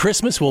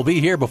Christmas will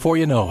be here before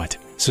you know it.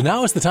 So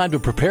now is the time to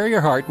prepare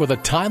your heart with a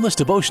timeless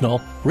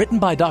devotional written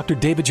by Dr.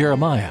 David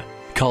Jeremiah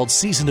called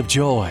Season of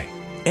Joy.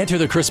 Enter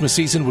the Christmas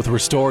season with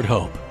restored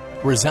hope,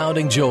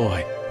 resounding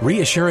joy,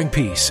 reassuring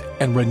peace,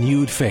 and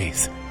renewed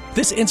faith.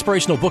 This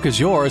inspirational book is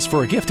yours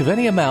for a gift of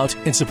any amount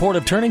in support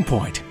of Turning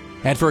Point.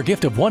 And for a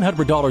gift of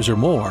 $100 or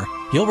more,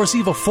 you'll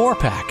receive a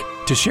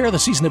 4-pack to share the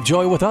Season of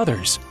Joy with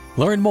others.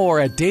 Learn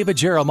more at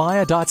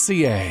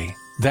davidjeremiah.ca.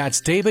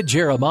 That's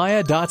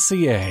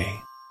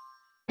davidjeremiah.ca.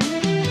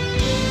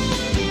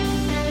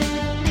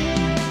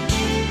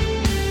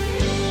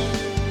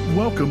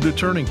 Welcome to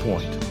Turning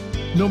Point.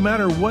 No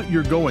matter what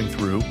you're going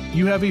through,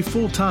 you have a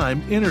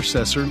full-time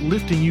intercessor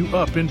lifting you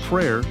up in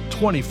prayer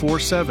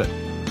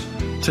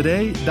 24/7.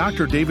 Today,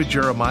 Dr. David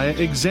Jeremiah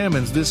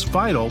examines this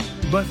vital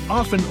but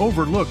often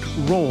overlooked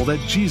role that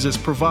Jesus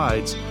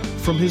provides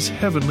from his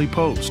heavenly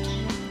post.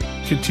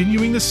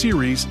 Continuing the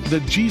series,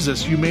 The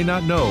Jesus You May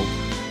Not Know,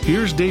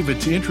 here's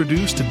David to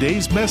introduce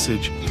today's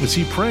message. Is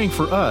he praying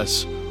for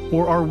us,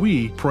 or are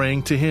we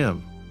praying to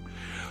him?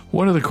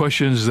 One of the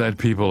questions that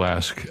people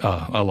ask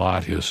a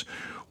lot is,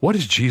 what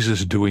is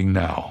Jesus doing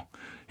now?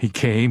 He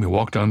came, he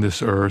walked on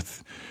this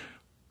earth,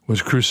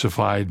 was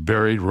crucified,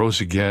 buried,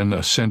 rose again,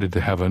 ascended to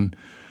heaven.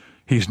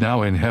 He's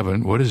now in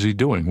heaven. What is he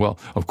doing? Well,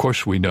 of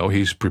course we know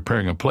he's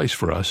preparing a place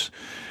for us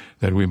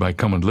that we might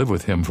come and live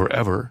with him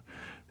forever.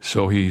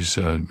 So he's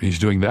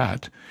doing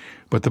that.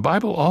 But the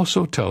Bible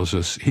also tells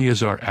us he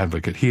is our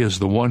advocate. He is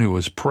the one who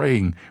is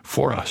praying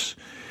for us.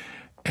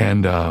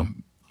 And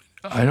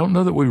I don't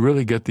know that we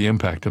really get the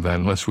impact of that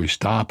unless we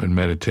stop and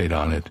meditate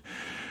on it.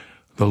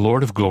 The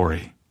Lord of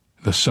glory,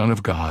 the Son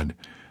of God,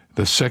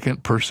 the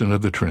second person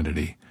of the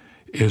Trinity,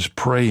 is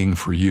praying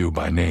for you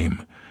by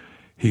name.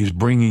 He's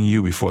bringing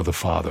you before the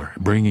Father,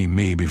 bringing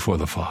me before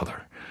the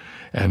Father.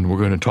 And we're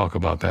going to talk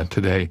about that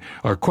today.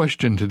 Our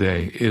question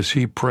today, is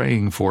he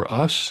praying for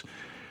us,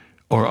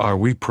 or are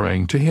we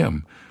praying to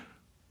him?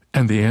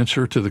 And the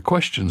answer to the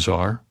questions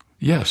are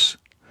yes.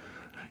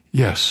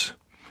 Yes.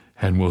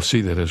 And we'll see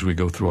that as we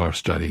go through our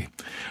study.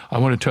 I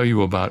want to tell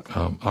you about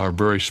our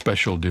very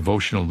special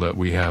devotional that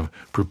we have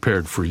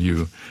prepared for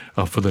you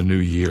for the new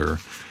year.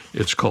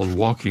 It's called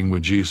Walking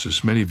with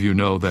Jesus. Many of you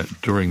know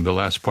that during the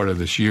last part of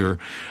this year,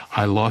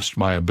 I lost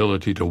my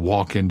ability to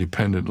walk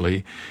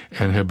independently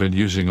and have been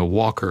using a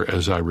walker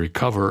as I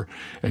recover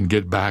and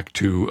get back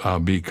to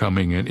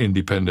becoming an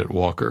independent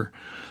walker.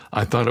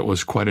 I thought it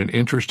was quite an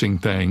interesting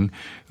thing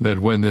that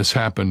when this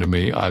happened to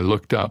me, I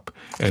looked up,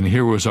 and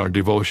here was our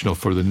devotional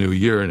for the new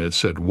year, and it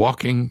said,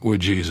 Walking with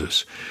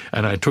Jesus.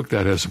 And I took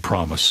that as a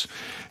promise.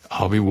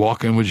 I'll be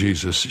walking with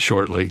Jesus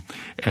shortly,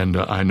 and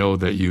I know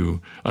that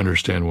you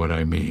understand what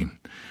I mean.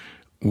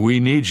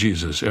 We need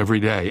Jesus every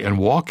day, and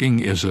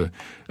walking is a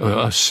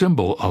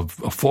symbol of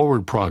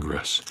forward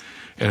progress.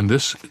 And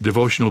this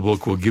devotional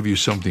book will give you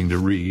something to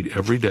read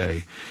every day.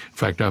 In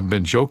fact, I've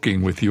been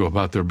joking with you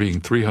about there being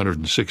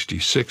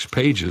 366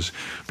 pages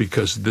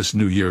because this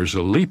new year is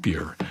a leap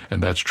year,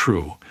 and that's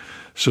true.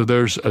 So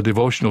there's a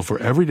devotional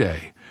for every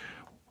day.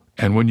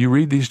 And when you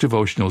read these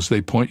devotionals,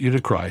 they point you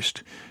to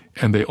Christ,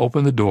 and they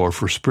open the door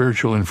for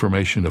spiritual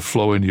information to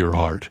flow into your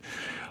heart.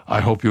 I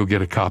hope you'll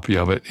get a copy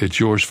of it. It's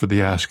yours for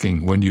the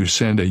asking when you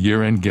send a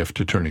year-end gift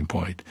to Turning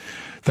Point.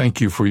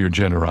 Thank you for your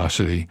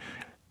generosity.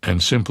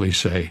 And simply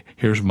say,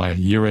 here's my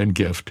year-end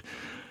gift.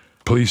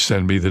 Please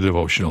send me the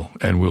devotional,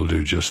 and we'll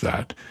do just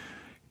that.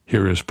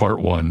 Here is part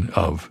 1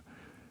 of,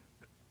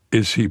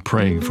 is he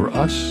praying for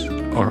us,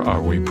 or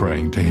are we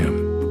praying to him?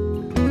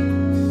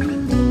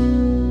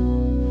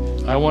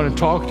 I want to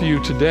talk to you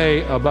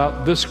today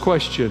about this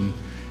question.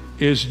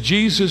 Is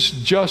Jesus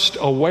just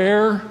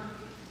aware,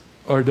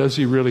 or does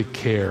he really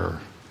care?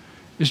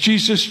 Is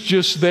Jesus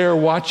just there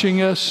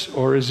watching us,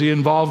 or is he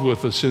involved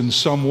with us in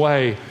some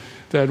way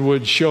that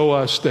would show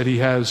us that he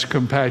has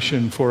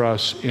compassion for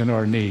us in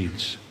our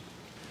needs?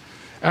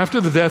 After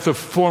the death of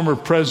former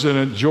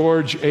President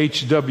George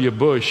H.W.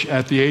 Bush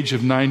at the age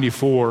of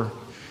 94,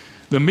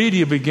 the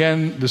media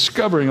began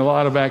discovering a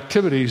lot of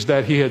activities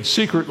that he had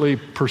secretly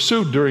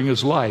pursued during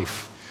his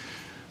life.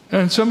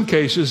 And in some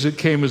cases, it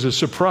came as a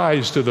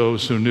surprise to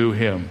those who knew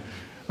him.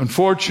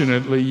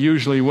 Unfortunately,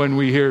 usually when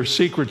we hear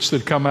secrets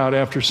that come out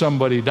after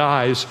somebody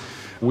dies,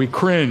 we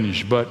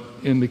cringe. But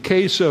in the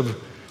case of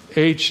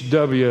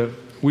H.W.,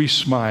 we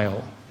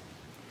smile.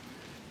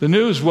 The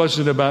news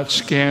wasn't about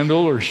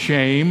scandal or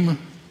shame,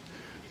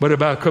 but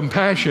about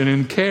compassion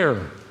and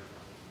care.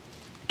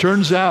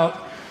 Turns out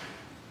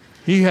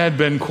he had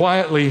been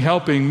quietly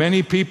helping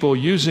many people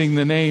using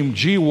the name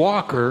G.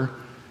 Walker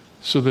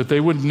so that they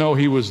wouldn't know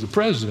he was the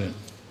president.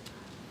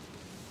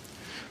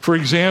 For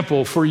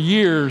example, for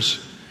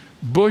years,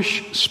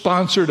 Bush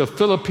sponsored a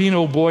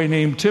Filipino boy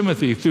named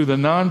Timothy through the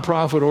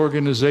nonprofit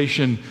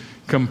organization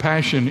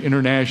Compassion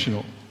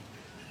International.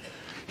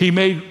 He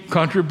made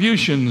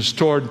contributions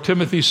toward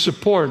Timothy's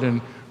support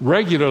and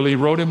regularly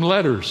wrote him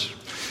letters.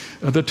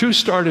 The two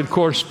started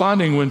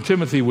corresponding when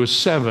Timothy was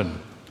 7.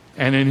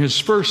 And in his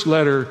first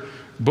letter,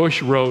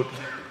 Bush wrote,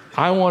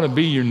 "I want to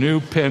be your new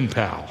pen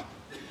pal."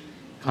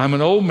 I'm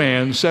an old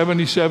man,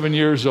 77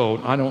 years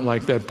old. I don't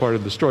like that part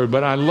of the story,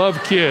 but I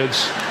love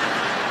kids.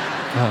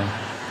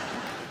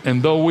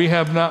 And though we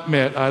have not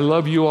met, I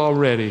love you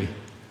already.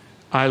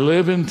 I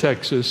live in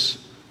Texas.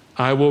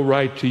 I will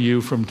write to you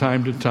from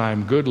time to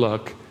time. Good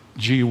luck,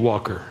 G.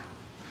 Walker.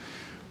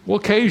 Well,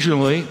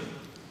 occasionally,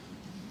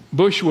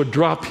 Bush would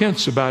drop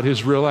hints about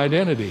his real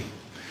identity.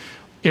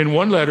 In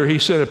one letter, he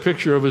sent a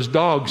picture of his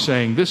dog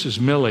saying, "This is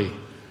Millie.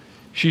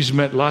 She's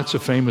met lots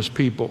of famous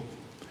people."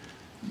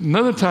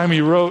 Another time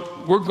he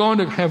wrote, "We're going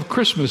to have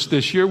Christmas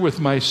this year with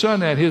my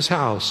son at his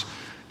house.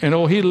 And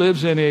oh, he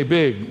lives in a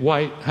big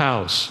white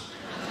house."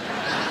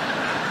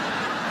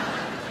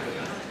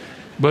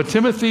 But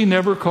Timothy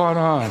never caught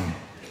on.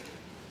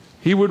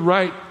 He would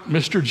write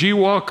Mr. G.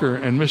 Walker,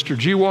 and Mr.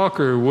 G.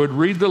 Walker would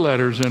read the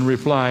letters and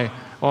reply,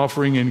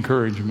 offering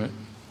encouragement.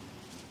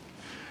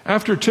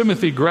 After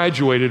Timothy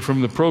graduated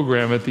from the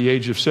program at the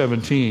age of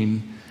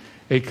 17,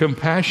 a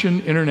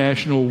Compassion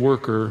International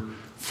worker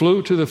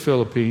flew to the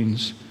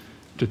Philippines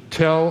to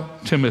tell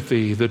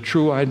Timothy the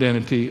true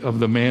identity of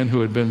the man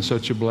who had been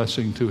such a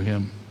blessing to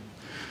him.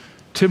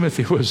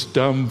 Timothy was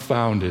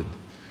dumbfounded.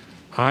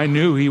 I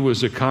knew he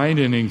was a kind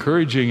and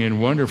encouraging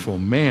and wonderful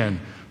man,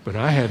 but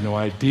I had no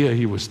idea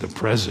he was the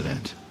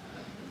president.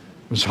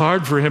 It was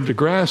hard for him to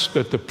grasp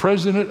that the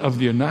president of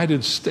the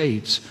United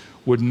States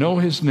would know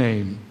his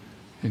name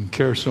and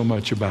care so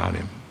much about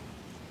him.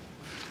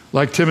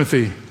 Like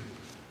Timothy,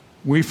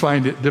 we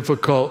find it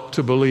difficult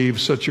to believe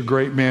such a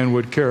great man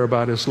would care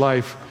about his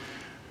life.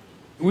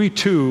 We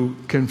too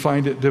can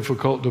find it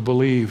difficult to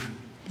believe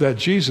that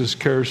Jesus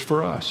cares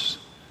for us.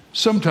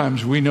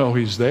 Sometimes we know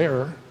he's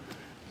there,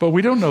 but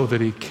we don't know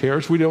that he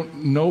cares. We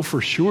don't know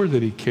for sure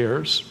that he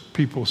cares.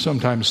 People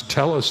sometimes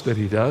tell us that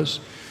he does,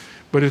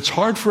 but it's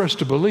hard for us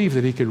to believe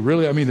that he could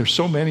really, there's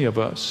so many of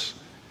us.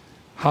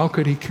 How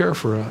could he care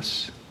for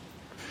us?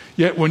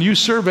 Yet when you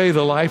survey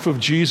the life of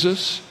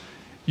Jesus,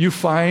 you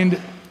find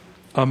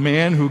a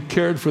man who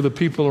cared for the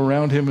people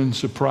around him in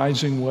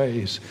surprising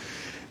ways.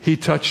 He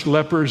touched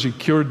lepers, he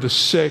cured the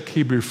sick,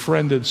 he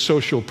befriended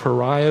social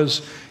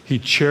pariahs, he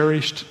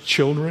cherished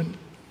children.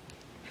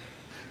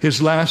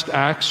 His last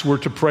acts were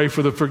to pray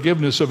for the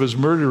forgiveness of his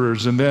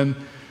murderers and then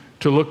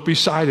to look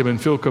beside him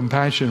and feel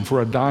compassion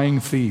for a dying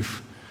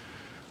thief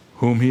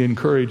whom he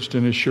encouraged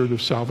and assured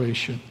of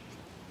salvation.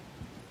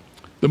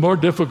 The more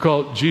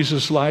difficult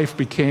Jesus' life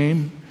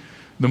became,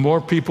 the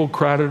more people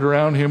crowded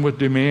around him with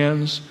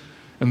demands,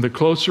 and the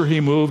closer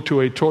he moved to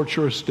a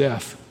torturous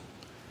death,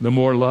 the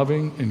more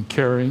loving and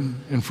caring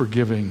and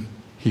forgiving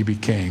he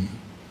became.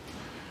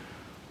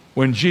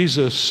 When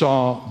Jesus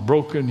saw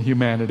broken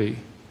humanity,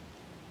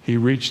 he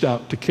reached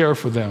out to care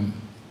for them.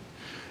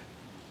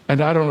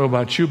 And I don't know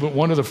about you, but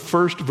one of the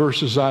first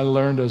verses I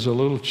learned as a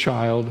little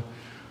child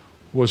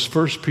was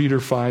 1 Peter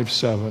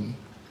 5:7.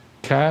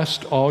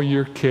 Cast all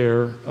your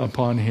care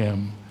upon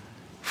him,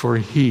 for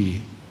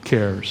he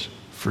cares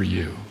for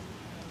you.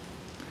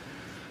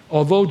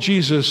 Although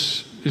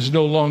Jesus is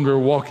no longer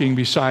walking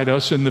beside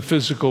us in the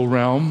physical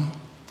realm,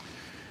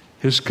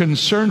 his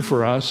concern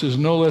for us is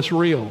no less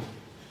real.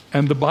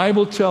 And the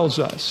Bible tells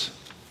us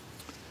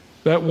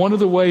that one of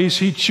the ways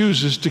he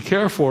chooses to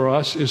care for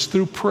us is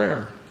through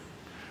prayer.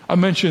 I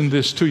mentioned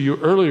this to you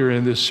earlier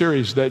in this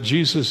series, that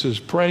Jesus is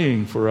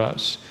praying for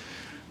us.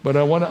 But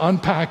I want to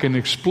unpack and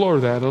explore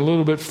that a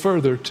little bit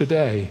further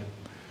today.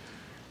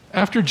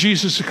 After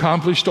Jesus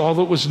accomplished all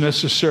that was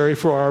necessary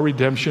for our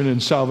redemption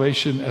and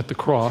salvation at the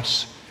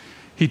cross,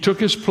 he took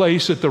his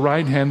place at the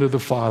right hand of the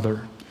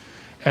Father.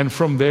 And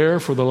from there,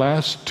 for the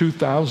last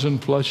 2,000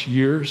 plus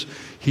years,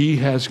 he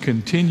has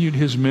continued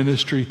his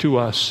ministry to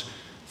us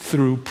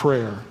through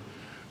prayer.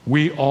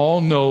 We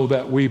all know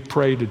that we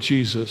pray to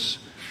Jesus,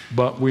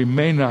 but we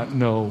may not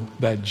know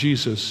that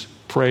Jesus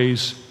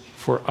prays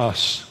for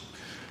us.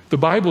 The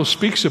Bible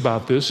speaks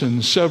about this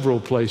in several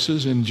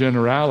places in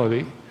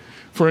generality.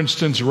 For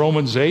instance,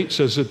 Romans 8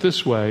 says it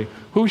this way: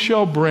 who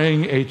shall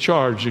bring a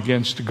charge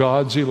against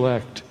God's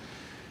elect?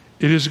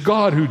 It is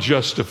God who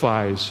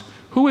justifies.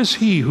 Who is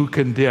he who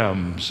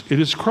condemns? It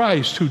is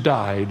Christ who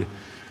died,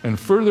 and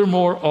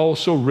furthermore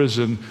also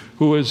risen,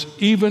 who is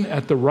even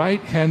at the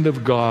right hand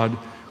of God,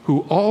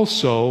 who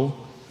also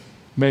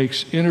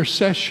makes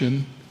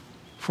intercession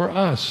for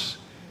us.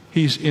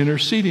 He's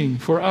interceding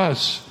for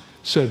us,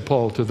 said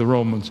Paul to the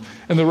Romans.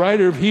 And the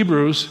writer of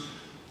Hebrews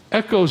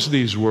echoes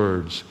these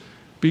words.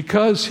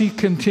 Because he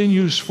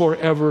continues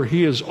forever,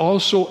 he is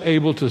also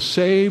able to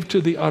save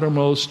to the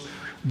uttermost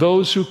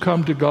those who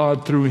come to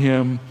God through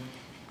him,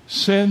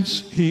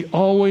 since he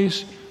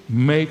always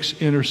makes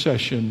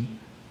intercession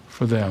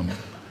for them.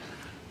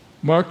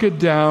 Mark it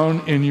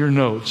down in your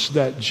notes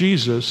that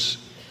Jesus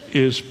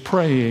is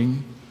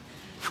praying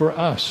for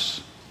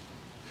us.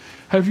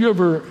 Have you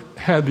ever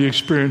had the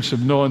experience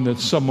of knowing that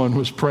someone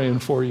was praying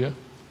for you?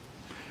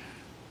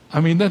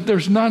 That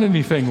there's not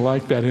anything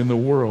like that in the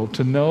world,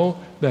 to know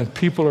that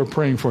people are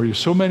praying for you.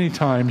 So many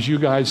times you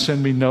guys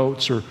send me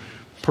notes or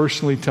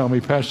personally tell me,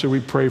 Pastor, we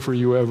pray for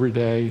you every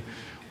day.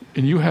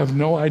 And you have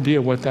no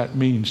idea what that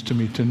means to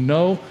me, to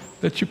know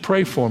that you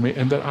pray for me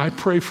and that I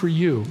pray for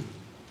you.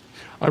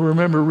 I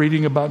remember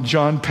reading about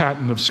John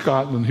Paton of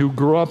Scotland, who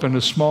grew up in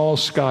a small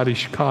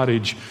Scottish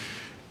cottage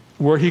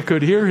where he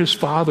could hear his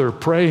father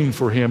praying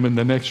for him in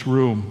the next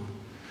room.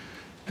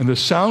 And the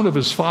sound of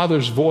his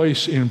father's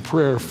voice in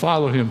prayer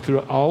followed him through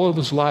all of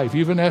his life.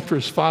 Even after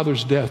his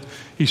father's death,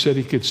 he said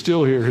he could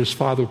still hear his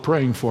father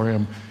praying for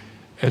him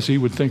as he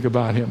would think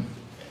about him.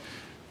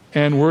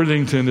 Ann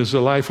Worthington is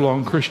a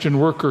lifelong Christian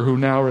worker who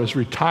now is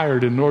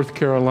retired in North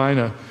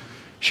Carolina.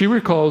 She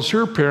recalls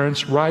her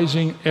parents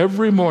rising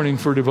every morning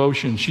for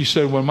devotion. She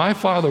said, when my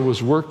father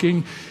was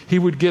working, he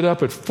would get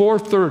up at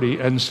 4:30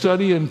 and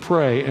study and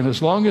pray. And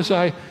as long as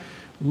I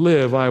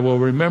live, I will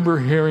remember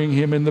hearing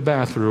him in the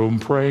bathroom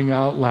praying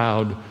out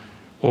loud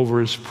over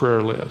his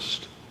prayer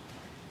list.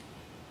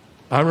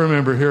 I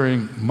remember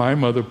hearing my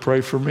mother pray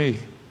for me.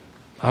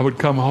 I would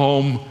come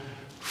home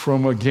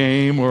from a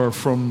game or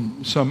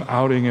from some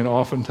outing, and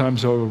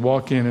oftentimes I would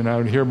walk in and I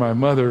would hear my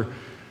mother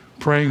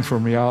praying for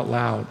me out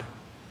loud.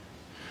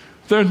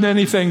 There isn't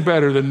anything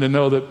better than to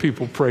know that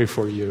people pray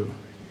for you,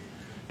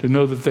 to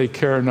know that they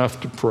care enough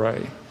to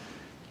pray.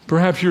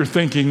 Perhaps you're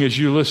thinking as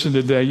you listen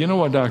today, you know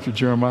what, Dr.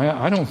 Jeremiah,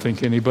 I don't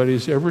think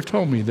anybody's ever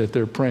told me that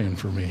they're praying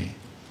for me.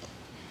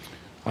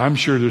 I'm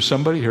sure there's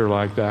somebody here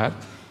like that.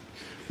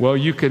 Well,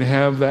 you can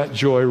have that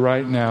joy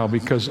right now,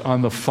 because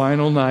on the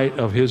final night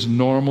of his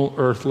normal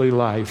earthly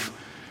life,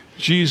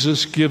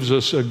 Jesus gives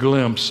us a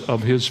glimpse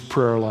of his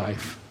prayer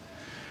life,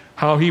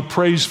 how he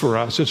prays for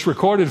us. It's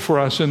recorded for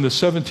us in the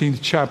 17th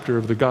chapter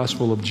of the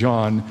Gospel of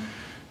John.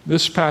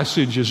 This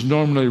passage is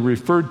normally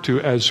referred to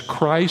as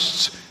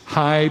Christ's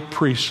high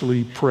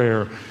priestly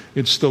prayer.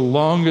 It's the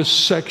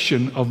longest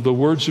section of the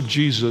words of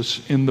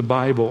Jesus in the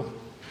Bible.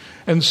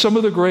 And some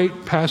of the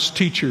great past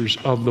teachers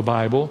of the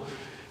Bible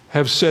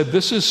have said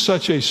this is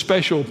such a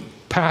special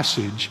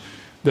passage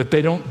that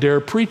they don't dare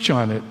preach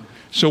on it.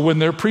 So when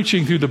they're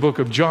preaching through the book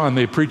of John,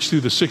 they preach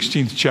through the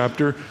 16th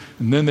chapter,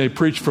 and then they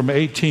preach from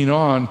 18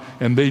 on,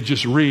 and they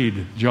just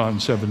read John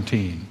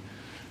 17.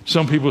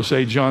 Some people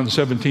say John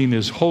 17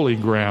 is holy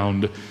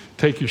ground.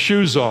 Take your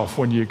shoes off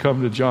when you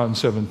come to John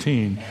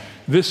 17.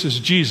 This is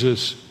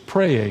Jesus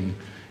praying,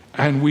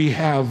 and we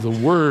have the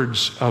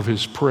words of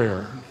his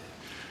prayer.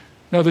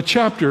 Now, the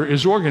chapter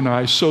is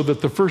organized so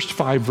that the first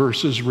 5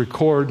 verses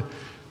record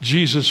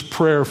Jesus'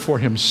 prayer for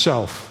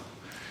himself,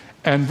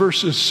 and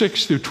verses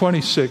 6 through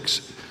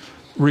 26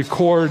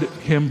 record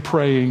him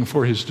praying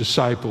for his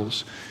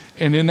disciples.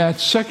 And in that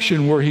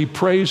section where he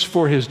prays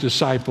for his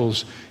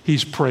disciples,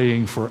 he's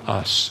praying for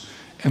us.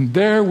 And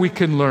there we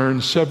can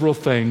learn several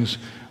things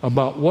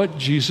about what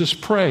Jesus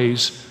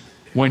prays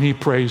when he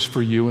prays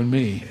for you and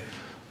me.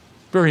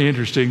 Very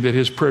interesting that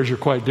his prayers are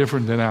quite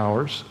different than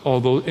ours,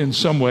 although in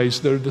some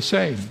ways they're the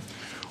same.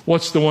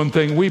 What's the one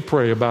thing we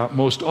pray about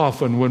most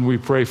often when we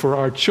pray for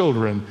our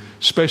children,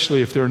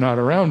 especially if they're not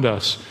around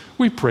us?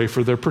 We pray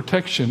for their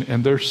protection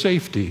and their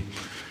safety.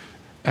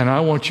 And I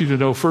want you to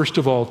know, first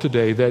of all,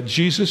 today, that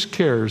Jesus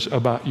cares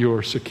about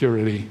your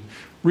security.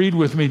 Read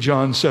with me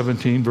John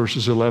 17,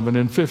 verses 11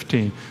 and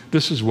 15.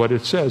 This is what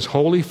it says.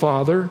 Holy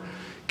Father,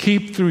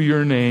 keep through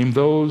your name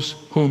those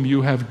whom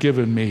you have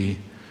given me.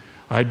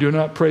 I do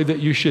not pray that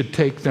you should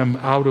take them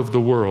out of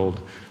the world,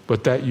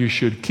 but that you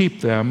should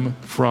keep them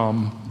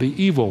from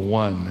the evil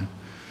one.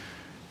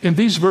 In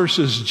these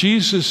verses,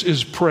 Jesus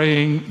is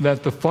praying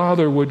that the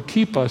Father would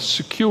keep us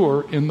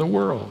secure in the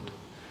world.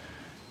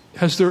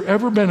 Has there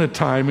ever been a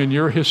time in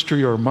your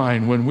history or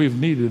mine when we've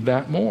needed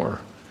that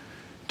more?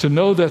 To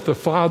know that the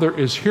Father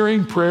is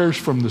hearing prayers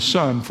from the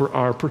Son for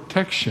our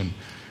protection.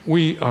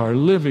 We are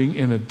living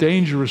in a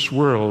dangerous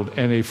world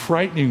and a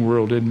frightening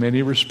world in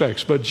many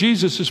respects. But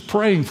Jesus is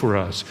praying for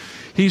us.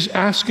 He's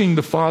asking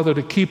the Father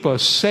to keep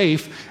us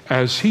safe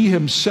as he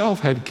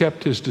himself had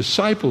kept his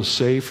disciples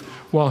safe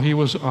while he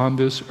was on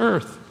this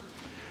earth.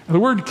 And the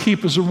word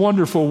keep is a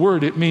wonderful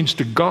word. It means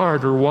to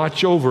guard or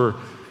watch over.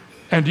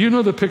 And do you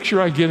know the picture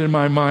I get in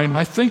my mind?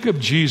 I think of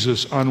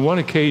Jesus on one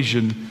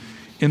occasion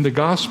in the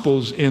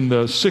Gospels, in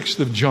the 6th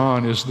of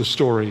John is the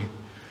story.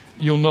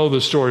 You'll know the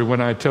story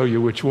when I tell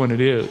you which one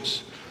it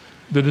is.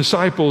 The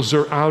disciples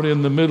are out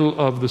in the middle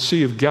of the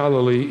Sea of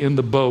Galilee in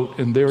the boat,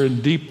 and they're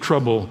in deep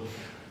trouble.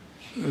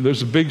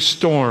 There's a big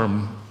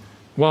storm.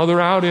 While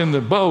they're out in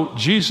the boat,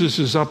 Jesus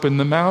is up in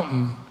the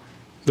mountain.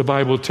 The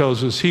Bible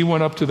tells us he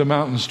went up to the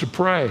mountains to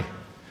pray.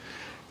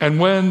 And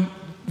when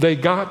they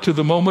got to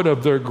the moment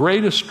of their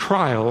greatest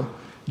trial,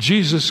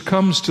 Jesus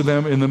comes to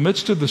them in the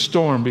midst of the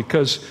storm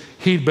because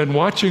he'd been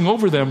watching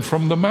over them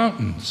from the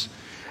mountains.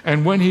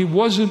 And when he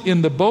wasn't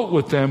in the boat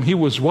with them, he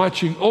was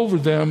watching over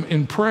them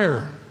in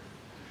prayer.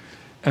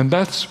 And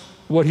that's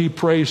what he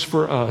prays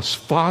for us.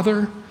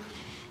 Father,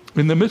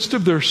 in the midst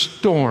of their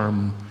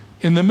storm,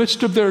 in the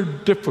midst of their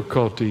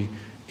difficulty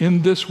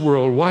in this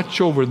world,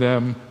 watch over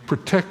them,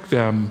 protect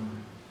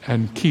them,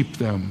 and keep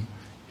them.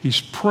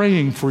 He's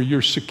praying for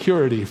your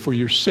security, for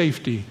your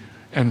safety,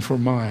 and for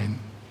mine.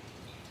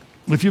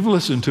 If you've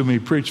listened to me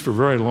preach for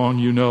very long,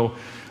 you know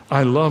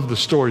I love the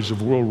stories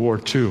of World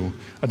War II.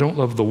 I don't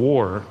love the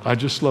war. I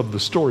just love the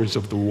stories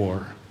of the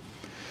war.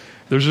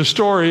 There's a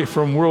story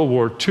from World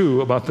War II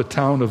about the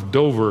town of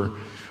Dover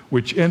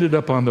which ended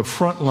up on the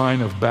front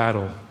line of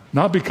battle.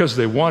 Not because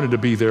they wanted to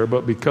be there,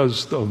 but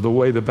because of the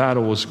way the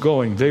battle was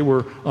going. They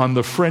were on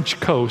the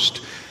French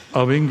coast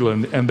of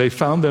England, and they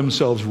found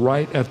themselves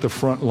right at the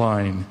front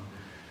line.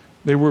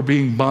 They were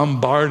being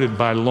bombarded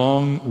by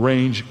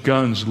long-range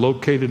guns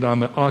located on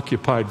the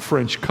occupied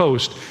French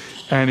coast,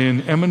 and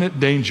in imminent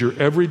danger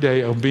every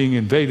day of being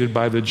invaded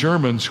by the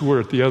Germans who were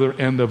at the other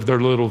end of their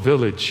little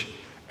village.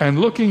 And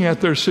looking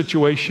at their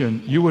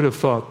situation, you would have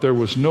thought there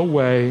was no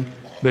way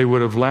they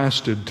would have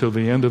lasted till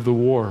the end of the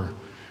war.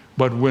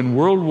 But when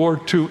World War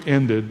II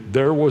ended,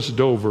 there was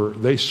Dover.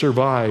 They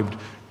survived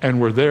and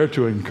were there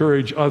to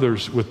encourage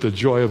others with the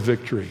joy of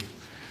victory.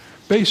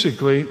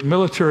 Basically,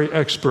 military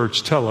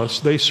experts tell us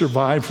they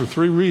survived for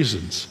 3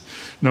 reasons.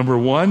 Number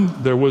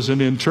 1, there was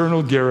an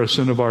internal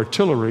garrison of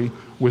artillery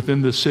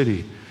within the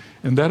city,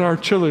 and that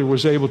artillery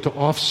was able to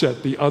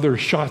offset the other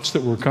shots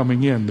that were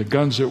coming in, the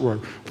guns that were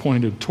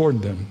pointed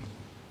toward them.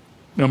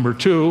 Number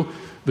 2,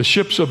 the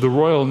ships of the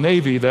Royal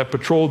Navy that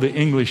patrolled the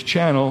English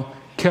Channel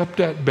kept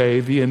at bay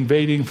the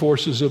invading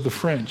forces of the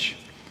French.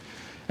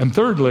 And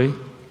thirdly,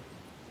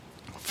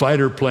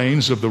 fighter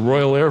planes of the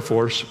Royal Air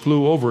Force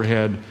flew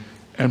overhead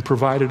and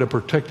provided a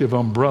protective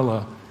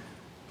umbrella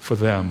for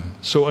them.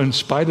 So in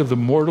spite of the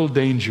mortal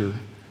danger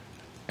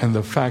and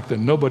the fact that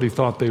nobody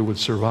thought they would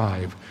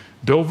survive,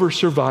 Dover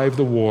survived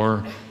the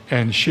war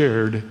and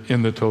shared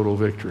in the total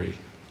victory.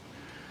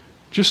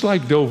 Just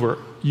like Dover,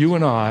 you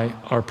and I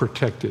are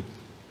protected.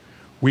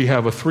 We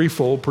have a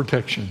threefold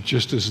protection,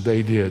 just as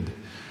they did.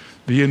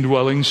 The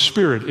indwelling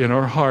spirit in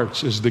our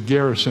hearts is the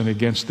garrison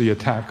against the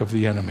attack of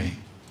the enemy.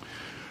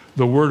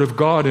 The word of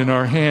God in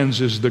our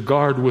hands is the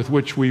guard with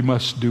which we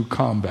must do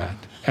combat.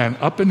 And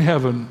up in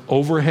heaven,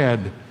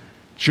 overhead,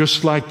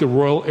 just like the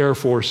Royal Air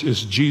Force,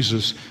 is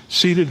Jesus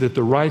seated at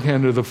the right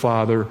hand of the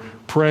Father,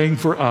 praying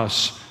for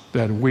us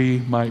that we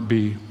might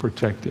be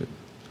protected.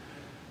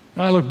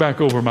 Now, I look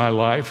back over my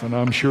life, and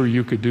I'm sure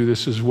you could do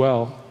this as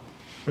well.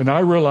 And I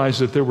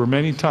realized that there were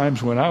many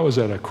times when I was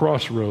at a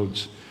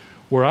crossroads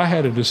where I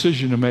had a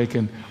decision to make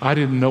and I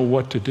didn't know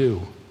what to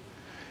do.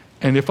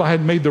 And if I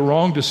had made the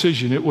wrong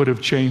decision, it would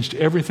have changed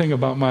everything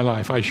about my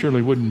life. I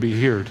surely wouldn't be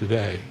here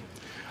today.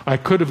 I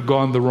could have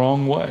gone the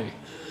wrong way.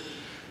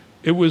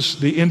 It was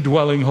the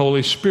indwelling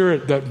Holy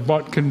Spirit that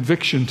brought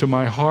conviction to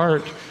my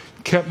heart,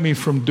 kept me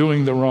from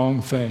doing the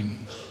wrong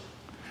thing.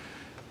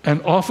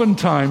 And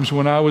oftentimes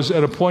when I was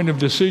at a point of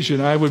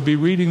decision, I would be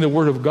reading the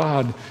Word of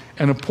God,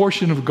 and a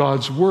portion of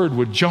God's Word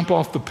would jump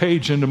off the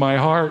page into my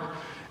heart,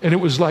 and it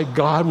was like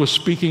God was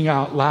speaking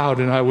out loud,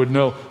 and I would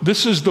know,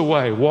 this is the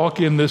way, walk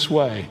in this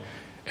way.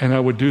 And I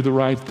would do the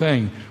right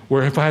thing.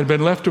 Where if I had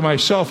been left to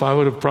myself, I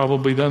would have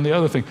probably done the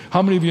other thing.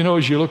 How many of you know,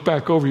 as you look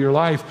back over your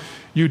life,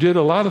 you did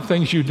a lot of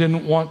things you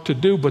didn't want to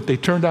do, but they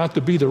turned out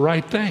to be the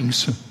right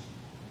things?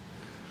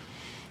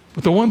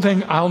 But the one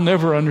thing I'll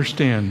never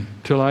understand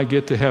till I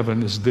get to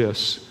heaven is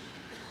this.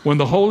 When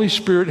the Holy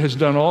Spirit has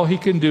done all He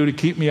can do to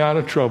keep me out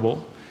of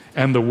trouble,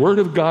 and the Word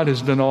of God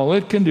has done all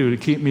it can do to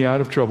keep me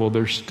out of trouble,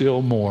 there's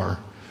still more.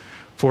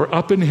 For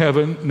up in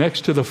heaven,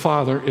 next to the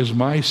Father, is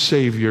my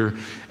Savior,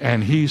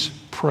 and He's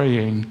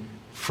praying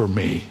for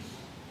me.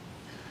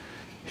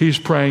 He's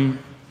praying,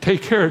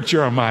 take care of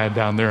Jeremiah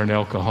down there in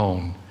El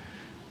Cajon.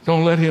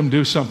 Don't let him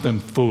do something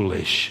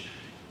foolish.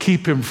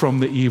 Keep him from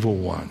the evil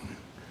one.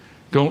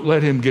 Don't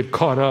let him get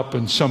caught up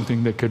in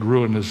something that could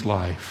ruin his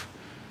life.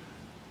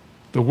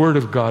 The Word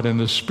of God and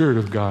the Spirit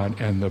of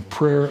God and the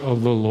prayer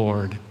of the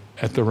Lord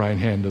at the right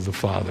hand of the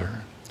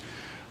Father.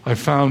 I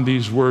found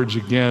these words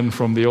again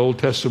from the Old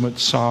Testament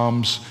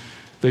Psalms.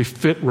 They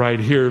fit right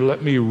here.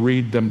 Let me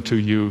read them to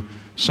you.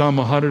 Psalm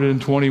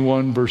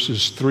 121,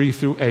 verses 3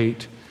 through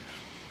 8.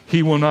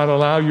 He will not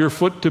allow your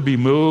foot to be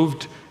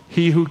moved.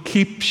 He who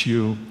keeps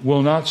you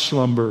will not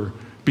slumber.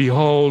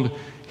 Behold,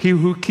 he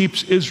who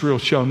keeps Israel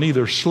shall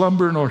neither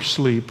slumber nor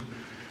sleep.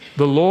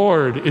 The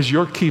Lord is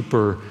your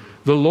keeper.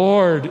 The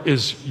Lord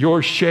is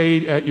your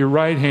shade at your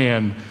right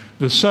hand.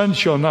 The sun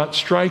shall not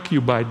strike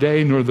you by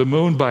day, nor the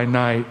moon by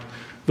night.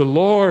 The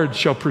Lord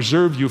shall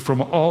preserve you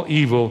from all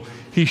evil.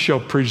 He shall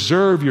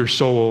preserve your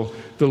soul.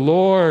 The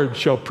Lord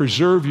shall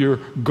preserve your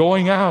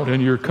going out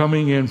and your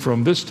coming in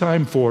from this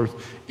time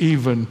forth,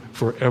 even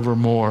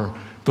forevermore.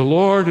 The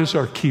Lord is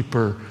our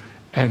keeper,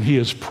 and He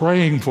is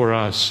praying for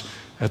us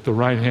at the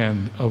right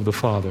hand of the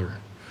Father.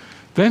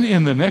 Then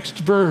in the next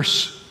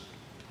verse,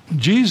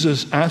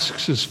 Jesus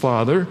asks His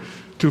Father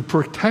to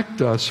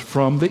protect us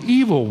from the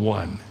evil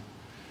one.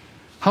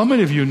 How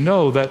many of you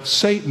know that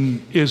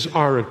Satan is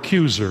our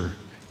accuser?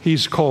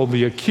 He's called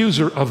the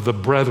accuser of the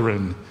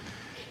brethren.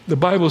 The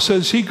Bible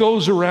says he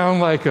goes around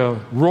like a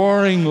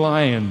roaring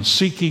lion,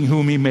 seeking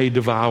whom he may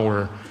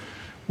devour.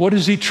 What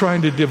is he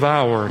trying to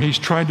devour? He's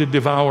trying to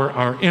devour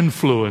our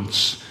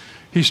influence.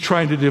 He's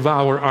trying to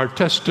devour our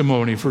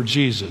testimony for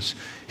Jesus.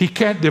 He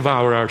can't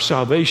devour our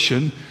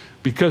salvation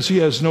because he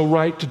has no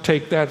right to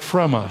take that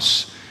from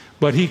us.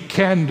 But he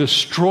can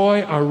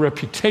destroy our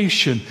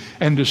reputation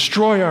and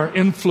destroy our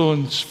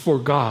influence for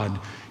God.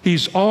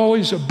 He's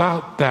always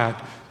about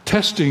that,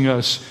 testing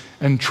us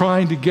and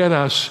trying to get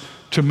us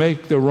to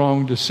make the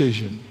wrong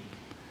decision.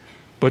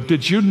 But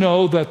did you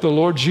know that the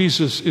Lord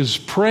Jesus is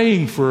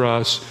praying for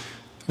us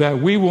that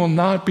we will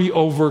not be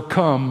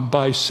overcome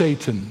by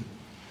Satan?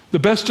 The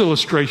best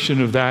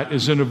illustration of that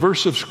is in a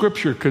verse of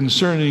Scripture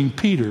concerning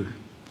Peter.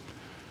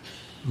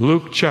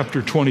 Luke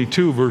chapter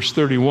 22, verse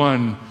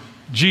 31,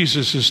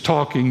 Jesus is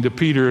talking to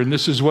Peter, and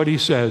this is what he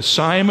says: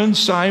 "Simon,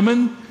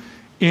 Simon,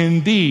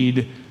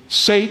 indeed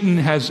Satan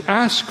has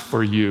asked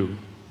for you,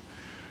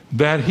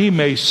 that he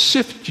may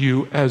sift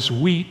you as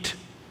wheat.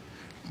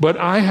 But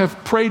I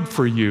have prayed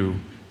for you,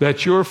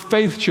 that your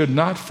faith should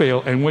not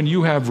fail. And when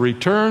you have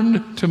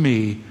returned to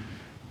me,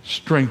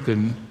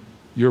 strengthen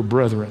your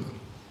brethren."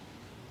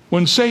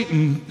 When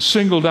Satan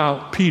singled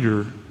out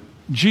Peter,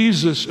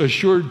 Jesus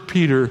assured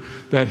Peter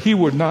that he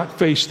would not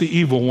face the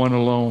evil one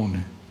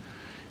alone.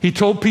 He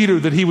told Peter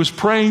that he was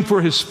praying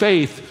for his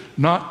faith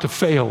not to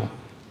fail.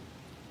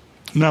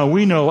 Now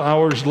we know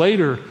hours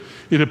later,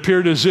 it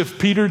appeared as if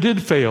Peter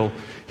did fail.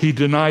 He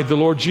denied the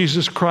Lord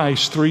Jesus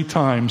Christ 3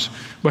 times.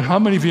 But how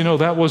many of you know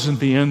that wasn't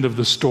the end of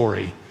the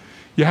story?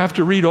 You have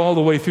to read all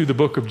the way through the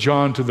book of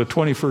John to the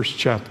 21st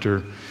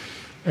chapter.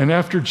 And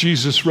after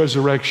Jesus'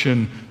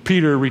 resurrection,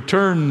 Peter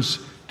returns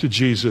to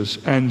Jesus,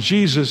 and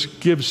Jesus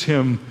gives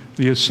him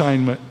the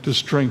assignment to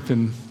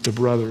strengthen the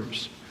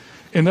brothers.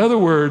 In other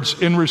words,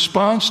 in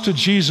response to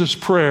Jesus'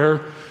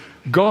 prayer,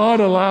 God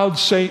allowed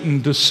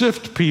Satan to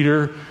sift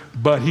Peter,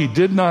 but he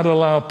did not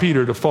allow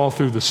Peter to fall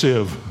through the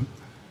sieve.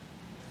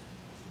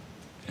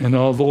 And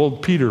although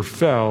Peter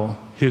fell,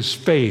 his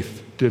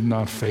faith did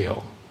not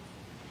fail.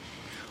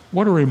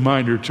 What a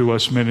reminder to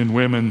us men and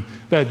women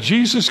that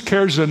Jesus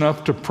cares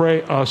enough to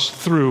pray us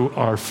through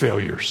our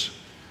failures.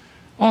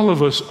 All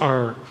of us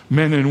are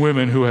men and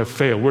women who have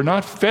failed. We're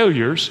not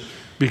failures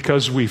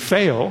because we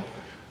fail,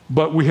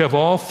 but we have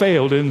all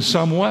failed in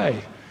some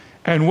way.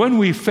 And when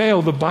we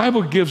fail, the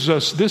Bible gives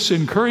us this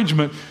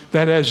encouragement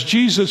that as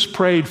Jesus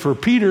prayed for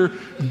Peter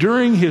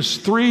during his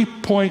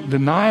 3-point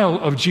denial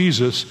of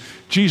Jesus,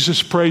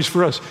 Jesus prays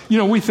for us. You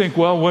know, we think,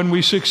 well, when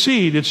we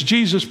succeed, it's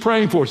Jesus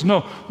praying for us.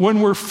 No,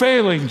 when we're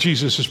failing,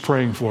 Jesus is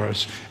praying for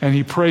us. And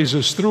he prays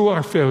us through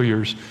our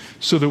failures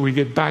so that we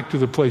get back to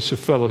the place of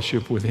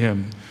fellowship with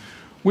him.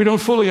 We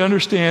don't fully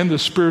understand the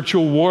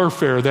spiritual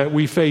warfare that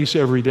we face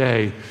every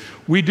day.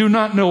 We do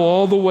not know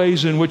all the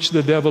ways in which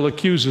the devil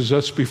accuses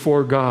us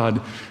before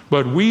God,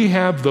 but we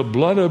have the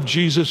blood of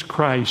Jesus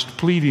Christ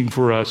pleading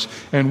for us,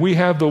 and we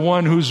have the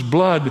one whose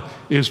blood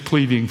is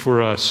pleading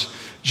for us.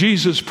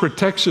 Jesus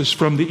protects us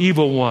from the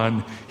evil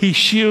one. He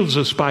shields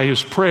us by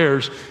his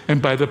prayers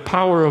and by the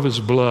power of his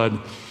blood.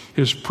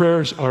 His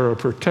prayers are a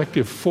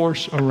protective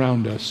force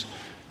around us.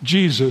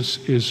 Jesus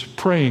is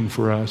praying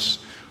for us.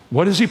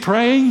 What is he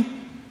praying?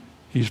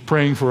 He's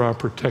praying for our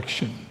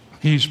protection.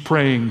 He's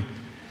praying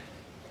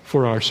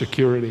for our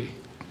security.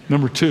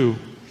 Number 2,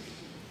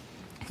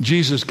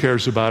 Jesus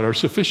cares about our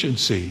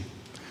sufficiency.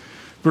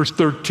 Verse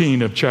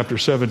 13 of chapter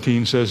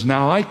 17 says,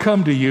 "Now I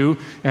come to you,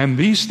 and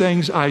these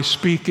things I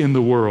speak in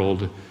the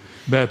world,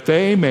 that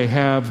they may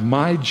have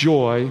my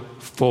joy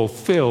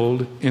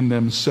fulfilled in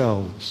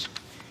themselves."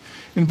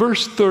 In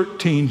verse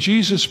 13,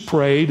 Jesus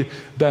prayed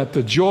that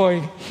the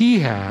joy he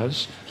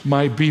has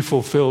might be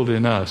fulfilled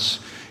in us.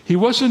 He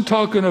wasn't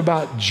talking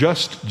about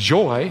just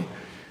joy,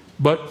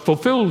 but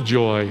fulfilled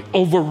joy,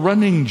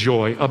 overrunning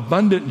joy,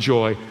 abundant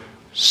joy,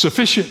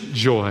 sufficient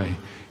joy.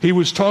 He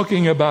was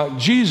talking about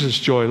Jesus'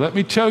 joy. Let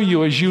me tell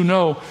you, as you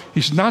know,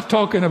 he's not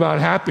talking about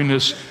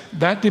happiness.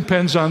 That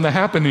depends on the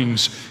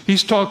happenings.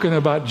 He's talking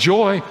about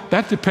joy.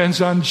 That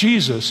depends on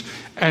Jesus.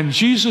 And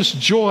Jesus'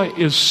 joy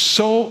is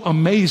so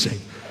amazing.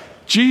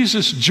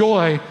 Jesus'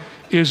 joy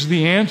is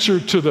the answer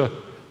to the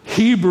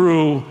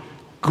Hebrew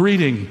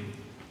greeting,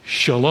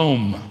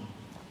 shalom.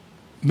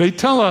 They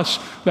tell us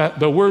that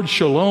the word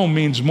shalom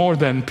means more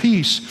than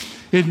peace.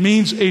 It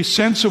means a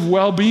sense of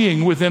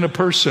well-being within a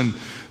person.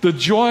 The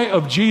joy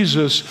of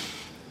Jesus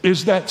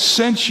is that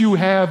sense you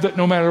have that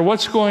no matter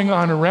what's going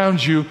on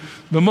around you,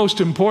 the most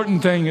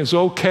important thing is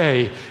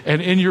okay.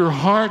 And in your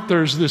heart,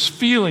 there's this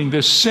feeling,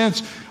 this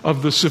sense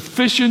of the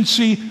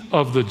sufficiency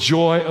of the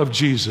joy of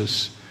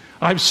Jesus.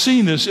 I've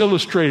seen this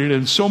illustrated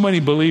in so many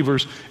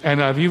believers,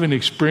 and I've even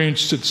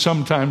experienced it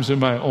sometimes in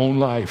my own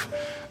life.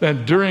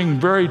 That during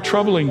very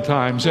troubling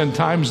times and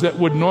times that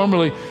would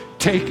normally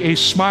take a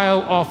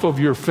smile off of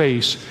your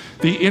face,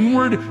 the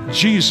inward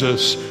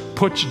Jesus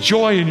puts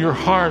joy in your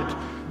heart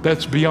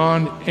that's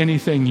beyond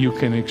anything you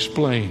can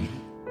explain.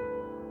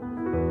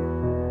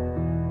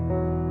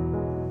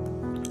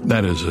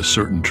 That is a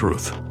certain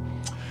truth.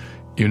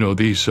 You know,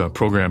 these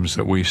programs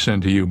that we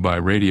send to you by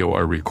radio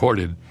are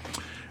recorded,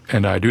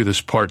 and I do this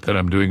part that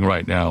I'm doing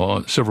right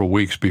now several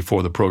weeks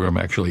before the program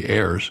actually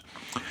airs.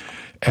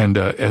 And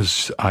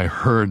as I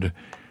heard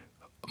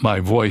my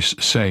voice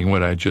saying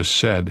what I just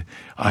said,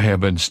 I have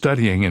been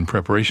studying in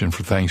preparation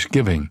for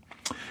Thanksgiving.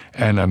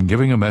 And I'm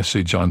giving a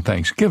message on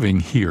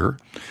Thanksgiving here,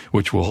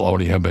 which will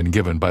already have been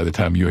given by the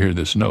time you hear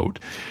this note,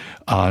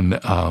 on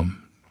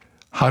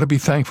how to be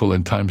thankful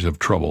in times of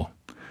trouble.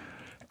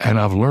 And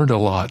I've learned a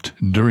lot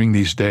during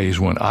these days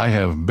when I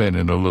have been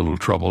in a little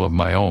trouble of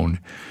my own.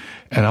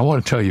 And I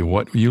want to tell you,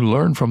 what you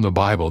learn from the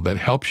Bible that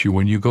helps you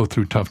when you go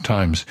through tough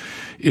times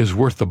is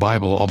worth the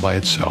Bible all by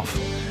itself.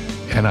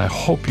 And I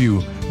hope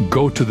you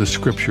go to the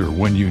Scripture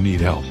when you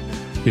need help.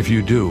 If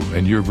you do,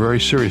 and you're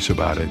very serious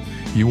about it,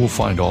 you will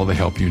find all the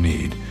help you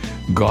need.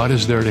 God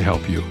is there to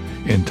help you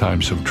in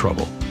times of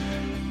trouble.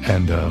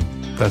 And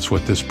that's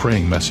what this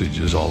praying message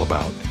is all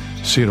about.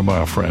 See you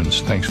tomorrow,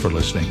 friends. Thanks for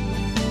listening.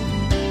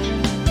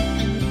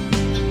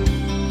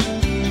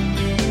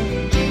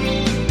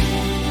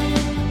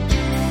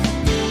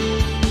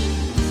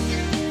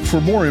 For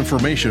more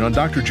information on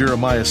Dr.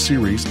 Jeremiah's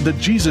series, The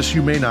Jesus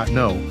You May Not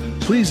Know,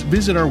 please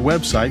visit our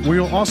website, where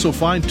you'll also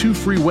find 2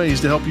 free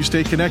ways to help you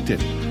stay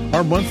connected: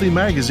 our monthly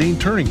magazine,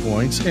 Turning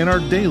Points, and our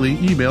daily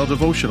email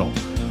devotional.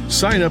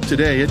 Sign up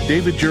today at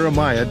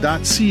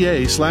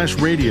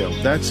davidjeremiah.ca/radio.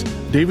 That's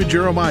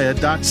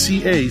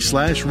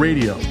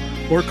davidjeremiah.ca/radio.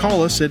 Or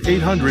call us at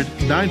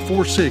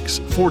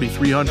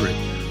 800-946-4300.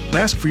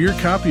 Ask for your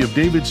copy of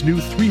David's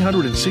new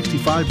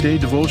 365-day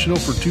devotional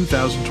for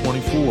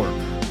 2024,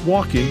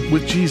 Walking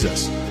with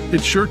Jesus.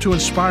 It's sure to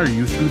inspire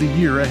you through the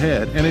year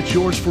ahead, and it's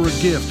yours for a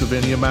gift of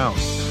any amount.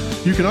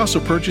 You can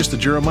also purchase the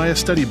Jeremiah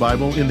Study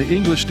Bible in the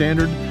English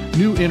Standard,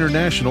 New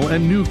International,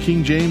 and New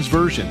King James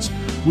versions,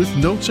 with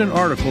notes and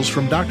articles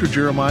from Dr.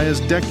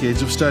 Jeremiah's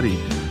decades of study.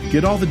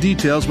 Get all the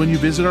details when you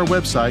visit our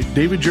website,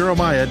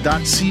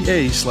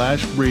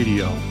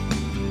 davidjeremiah.ca/radio.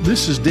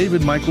 This is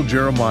David Michael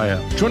Jeremiah.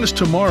 Join us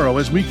tomorrow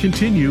as we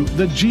continue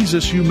The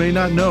Jesus You May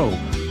Not Know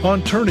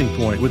on Turning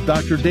Point with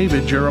Dr.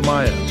 David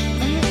Jeremiah.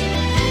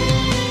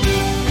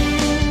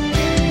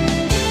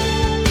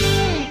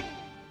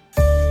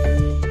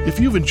 If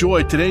you've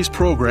enjoyed today's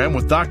program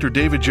with Dr.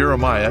 David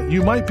Jeremiah,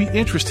 you might be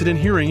interested in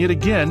hearing it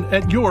again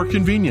at your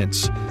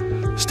convenience.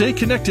 Stay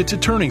connected to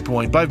Turning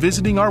Point by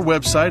visiting our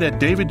website at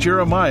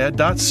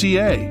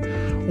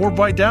davidjeremiah.ca or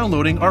by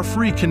downloading our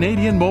free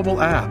Canadian mobile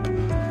app.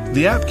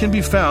 The app can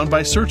be found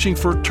by searching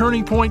for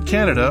Turning Point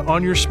Canada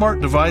on your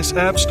smart device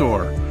app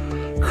store.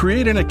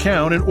 Create an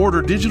account and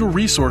order digital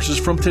resources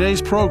from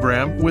today's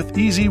program with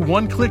easy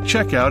one-click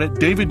checkout at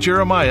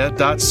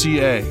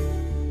davidjeremiah.ca.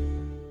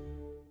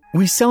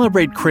 We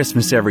celebrate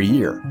Christmas every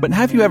year, but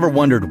have you ever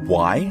wondered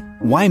why?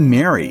 Why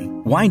Mary?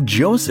 Why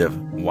Joseph?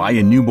 Why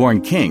a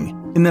newborn king?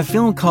 In the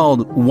film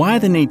called Why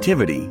the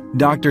Nativity,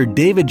 Dr.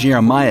 David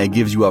Jeremiah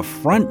gives you a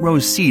front row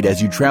seat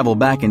as you travel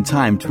back in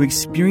time to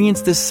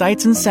experience the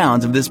sights and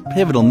sounds of this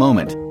pivotal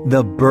moment,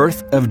 the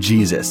birth of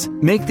Jesus.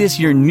 Make this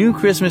your new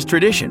Christmas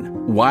tradition.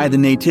 Why the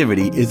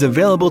Nativity is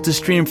available to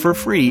stream for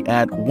free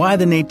at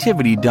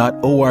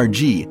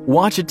whythenativity.org.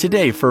 Watch it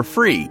today for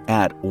free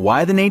at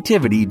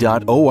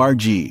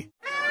whythenativity.org.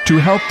 To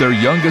help their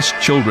youngest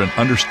children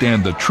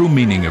understand the true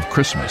meaning of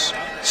Christmas,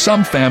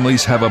 some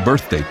families have a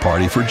birthday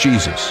party for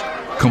Jesus,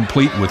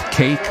 complete with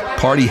cake,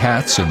 party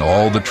hats, and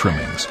all the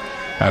trimmings.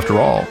 After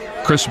all,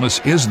 Christmas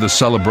is the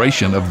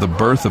celebration of the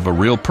birth of a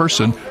real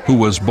person who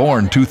was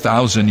born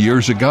 2,000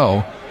 years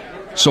ago,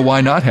 so why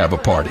not have a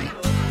party?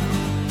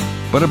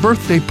 But a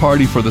birthday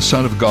party for the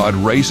Son of God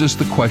raises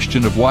the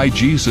question of why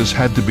Jesus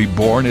had to be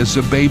born as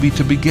a baby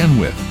to begin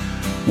with.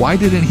 Why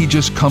didn't he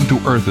just come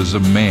to earth as a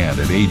man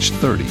at age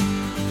 30?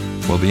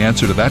 Well, the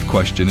answer to that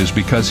question is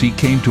because he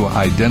came to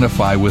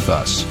identify with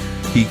us.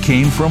 He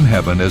came from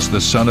heaven as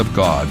the Son of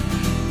God,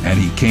 and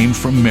he came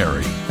from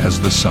Mary as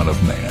the Son of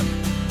Man.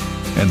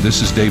 And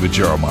this is David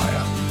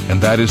Jeremiah,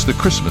 and that is the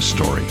Christmas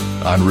story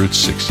on Route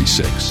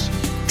 66.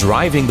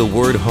 Driving the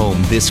word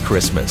home this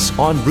Christmas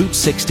on Route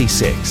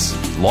 66.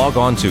 Log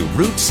on to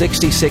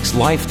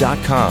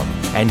Route66Life.com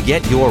and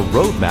get your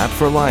roadmap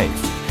for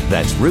life.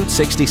 That's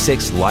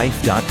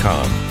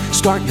Route66Life.com.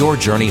 Start your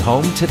journey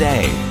home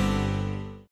today.